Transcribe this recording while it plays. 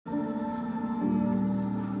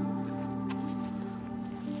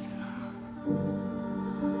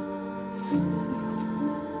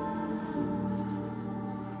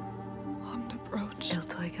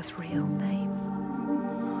Illtauga's real name.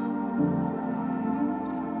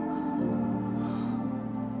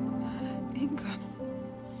 Ingunn.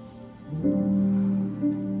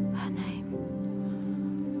 Her name.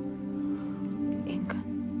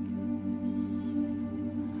 Ingunn.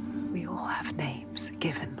 We all have names,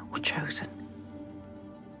 given or chosen.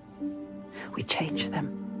 We change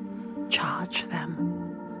them, charge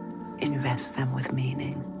them, invest them with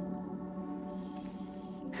meaning.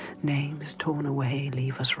 Names torn away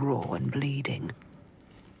leave us raw and bleeding.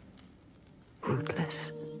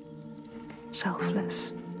 Rootless,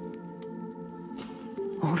 selfless.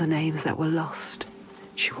 All the names that were lost,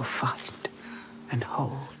 she will find and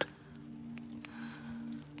hold.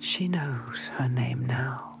 She knows her name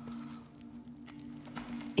now.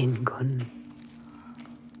 Ingunn.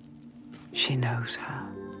 She knows her.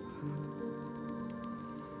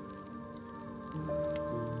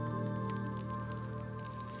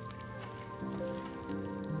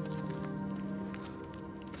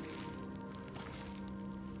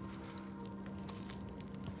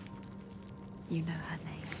 You know her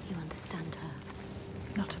name. You understand her.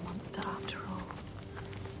 Not a monster after all.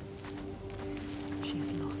 She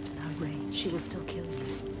is lost in her rage. She will still kill you.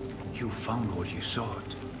 You found what you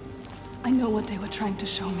sought. I know what they were trying to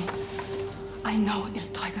show me. I know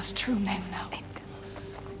Illtauga's true name now.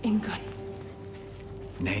 Ingunn.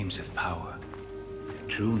 Names have power.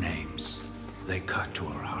 True names, they cut to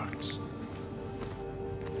our hearts.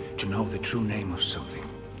 To know the true name of something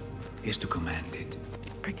is to command it.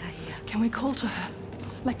 Bring her here. Can we call to her,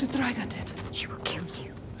 like the Draga did? She will kill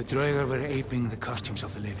you. The Draugr were aping the costumes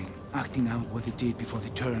of the living, acting out what they did before they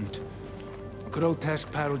turned. A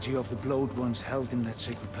grotesque parody of the blowed ones held in that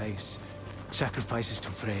sacred place. Sacrifices to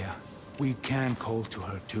Freya. We can call to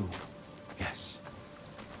her too. Yes.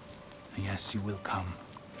 And yes, she will come.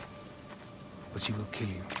 But she will kill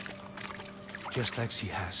you. Just like she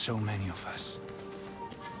has so many of us.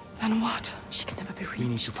 Then what? She can never be reached. We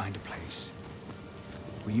need to find a place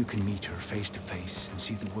where you can meet her face to face and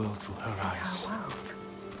see the world through her See eyes. our world.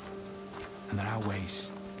 And there are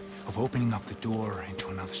ways of opening up the door into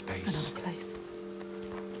another space. Another place.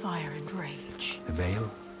 Fire and rage. The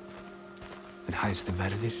veil that hides the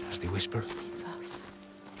Verdir, as they whisper. Means us.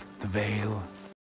 The veil